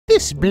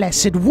This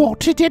blessed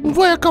water didn't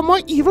work on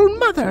my evil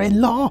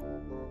mother-in-law.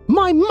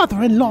 My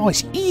mother-in-law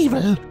is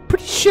evil.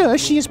 Pretty sure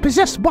she is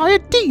possessed by a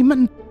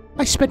demon.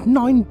 I spent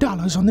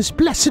 $9 on this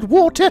blessed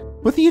water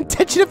with the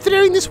intention of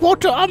throwing this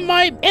water on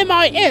my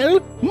MIL,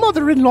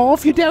 mother-in-law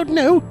if you don't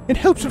know, in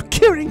hopes of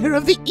curing her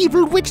of the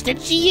evil witch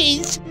that she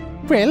is.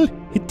 Well,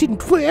 it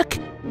didn't work.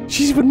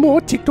 She's even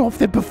more ticked off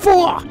than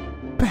before.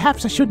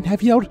 Perhaps I shouldn't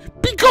have yelled,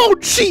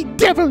 "Begone,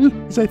 she-devil!"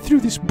 as I threw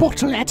this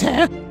bottle at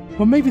her.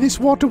 Or maybe this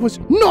water was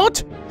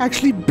not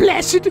actually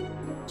blessed.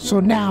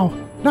 So now,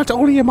 not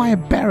only am I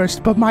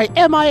embarrassed, but my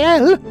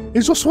MIL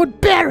is also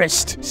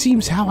embarrassed.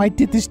 Seems how I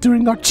did this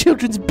during our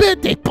children's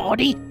birthday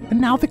party.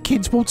 And now the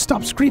kids won't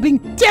stop screaming,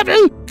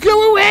 "Devil,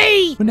 go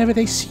away!" whenever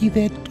they see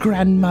their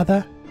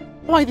grandmother.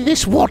 Why,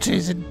 this water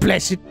isn't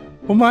blessed.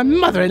 Well, my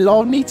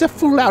mother-in-law needs a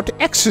full-out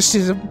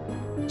exorcism.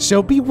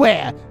 So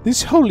beware,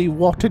 this holy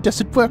water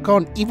doesn't work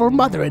on evil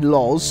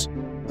mother-in-laws.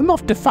 I'm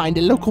off to find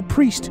a local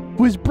priest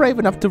who is brave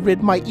enough to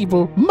rid my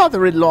evil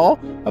mother-in-law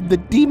of the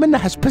demon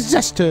that has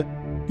possessed her.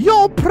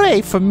 Y'all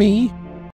pray for me.